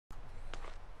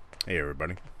Hey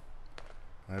everybody.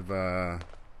 I've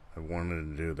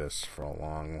wanted to do this for a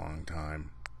long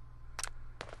time.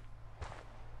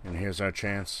 And here's our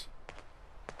chance.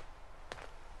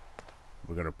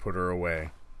 We're gonna put her away.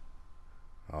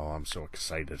 Oh, I'm so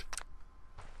excited.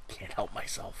 Can't help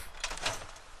myself.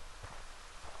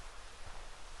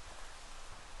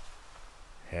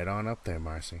 Head on up there,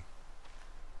 Marcy.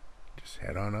 Just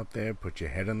head on up there, put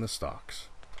your head in the stocks.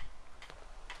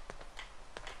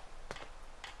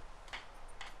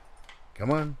 Come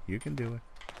on, you can do it.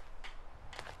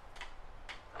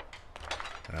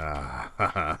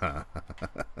 I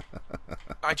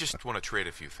just want to trade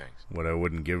a few things. What I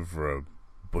wouldn't give for a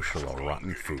bushel of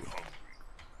rotten food.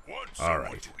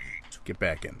 Alright, get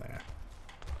back in there.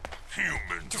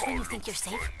 Just when you think you're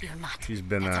safe, you're not. She's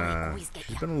been a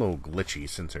little glitchy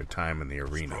since her time in the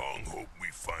arena.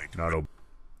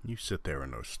 You sit there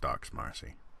in those stocks,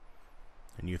 Marcy,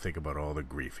 and you think about all the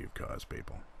grief you've caused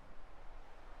people.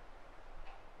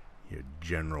 Your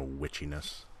general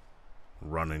witchiness,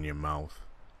 running your mouth.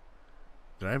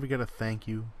 Did I ever get a thank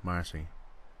you, Marcy?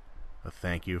 A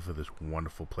thank you for this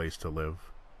wonderful place to live?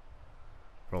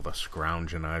 For all the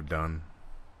scrounging I've done?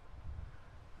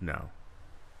 No.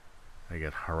 I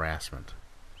get harassment.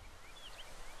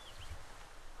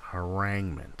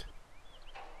 Haranguement.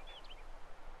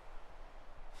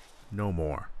 No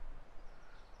more.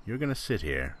 You're gonna sit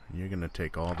here, and you're gonna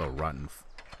take all the rotten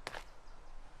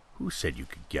Who said you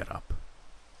could get up?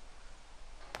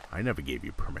 I never gave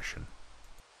you permission.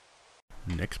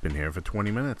 Nick's been here for 20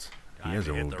 minutes. He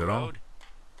hasn't moved at all.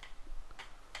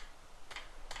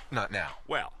 Not now.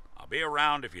 Well, I'll be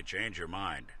around if you change your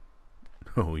mind.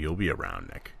 Oh, you'll be around,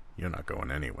 Nick. You're not going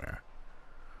anywhere.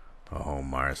 Oh,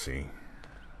 Marcy.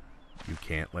 You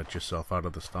can't let yourself out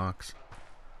of the stocks.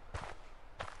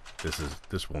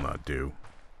 This will not do.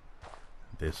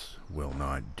 This will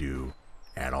not do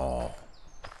at all.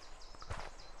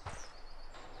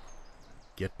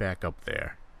 Get back up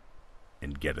there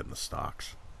and get in the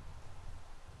stocks.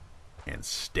 And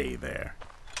stay there.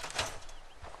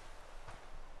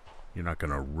 You're not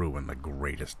gonna ruin the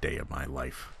greatest day of my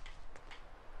life.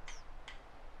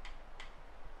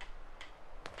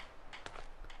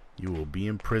 You will be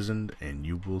imprisoned and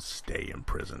you will stay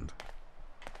imprisoned.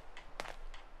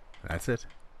 That's it.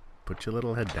 Put your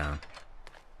little head down.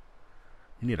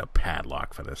 You need a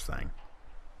padlock for this thing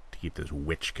to keep this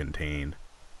witch contained.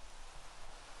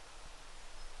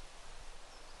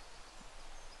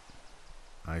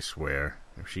 I swear,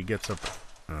 if she gets up...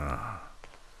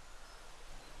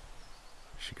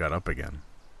 she got up again.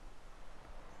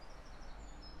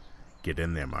 Get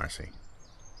in there, Marcy.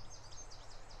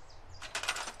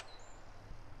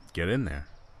 Get in there.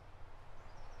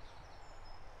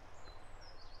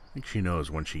 I think she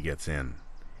knows when she gets in,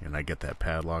 and I get that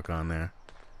padlock on there,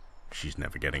 she's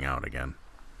never getting out again.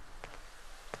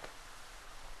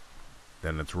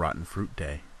 Then it's rotten fruit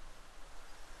day.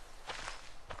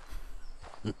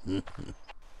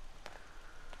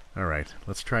 Alright,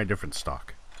 let's try a different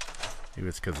stock. Maybe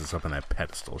it's because it's up on that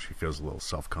pedestal she feels a little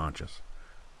self-conscious,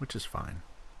 which is fine.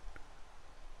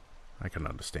 I can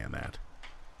understand that.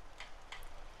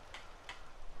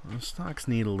 The stocks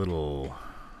need a little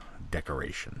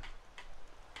decoration.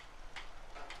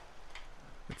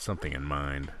 Get something in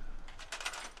mind.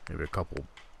 Maybe a couple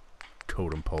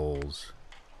totem poles.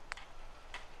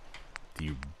 A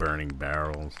few burning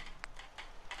barrels.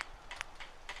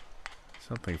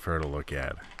 Something for her to look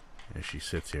at as she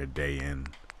sits here day in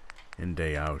and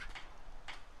day out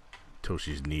until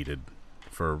she's needed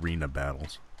for arena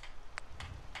battles.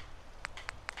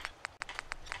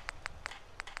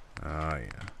 Ah,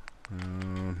 yeah.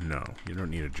 No, you don't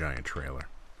need a giant trailer.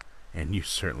 And you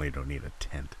certainly don't need a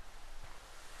tent.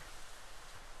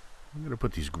 I'm gonna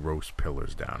put these gross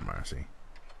pillars down, Marcy.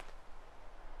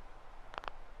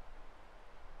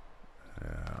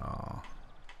 Oh,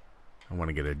 I want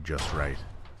to get it just right.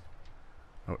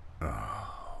 Oh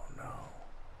no.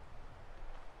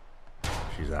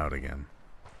 She's out again.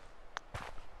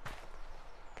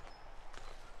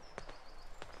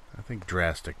 I think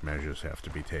drastic measures have to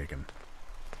be taken.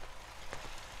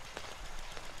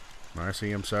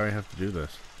 Marcy, I'm sorry I have to do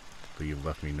this, but you've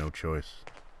left me no choice.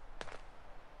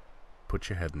 Put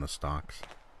your head in the stocks.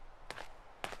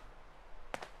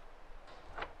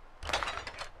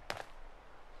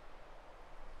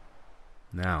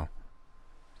 Now,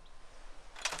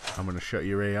 I'm going to shut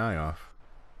your AI off.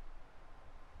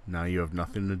 Now you have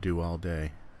nothing to do all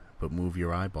day but move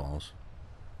your eyeballs.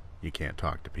 You can't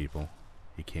talk to people.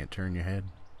 You can't turn your head.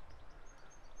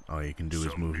 All you can do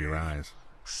is move your eyes.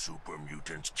 Super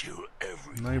mutants kill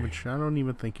everything. I don't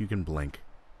even think you can blink.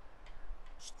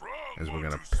 Strong as we're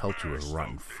gonna pelt you with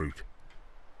rotten fruit.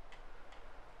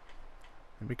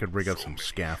 Maybe we could rig up some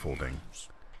scaffolding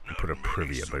and put a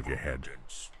privy above your head.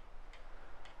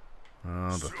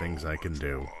 Oh, the things I can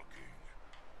do.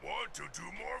 Want to do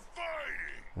more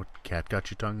fighting? What cat got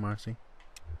your tongue, Marcy?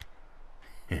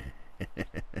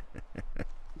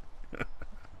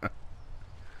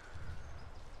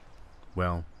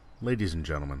 Well, ladies and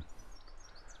gentlemen,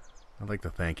 I'd like to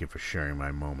thank you for sharing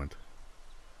my moment.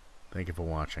 Thank you for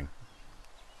watching.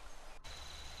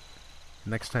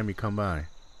 Next time you come by,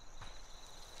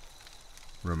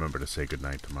 remember to say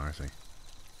goodnight to Marcy.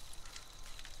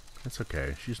 It's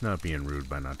okay, she's not being rude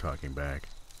by not talking back.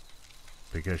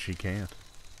 Because she can't.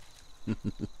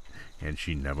 And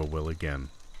she never will again.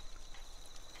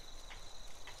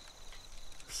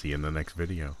 See you in the next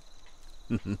video.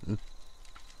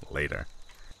 Later.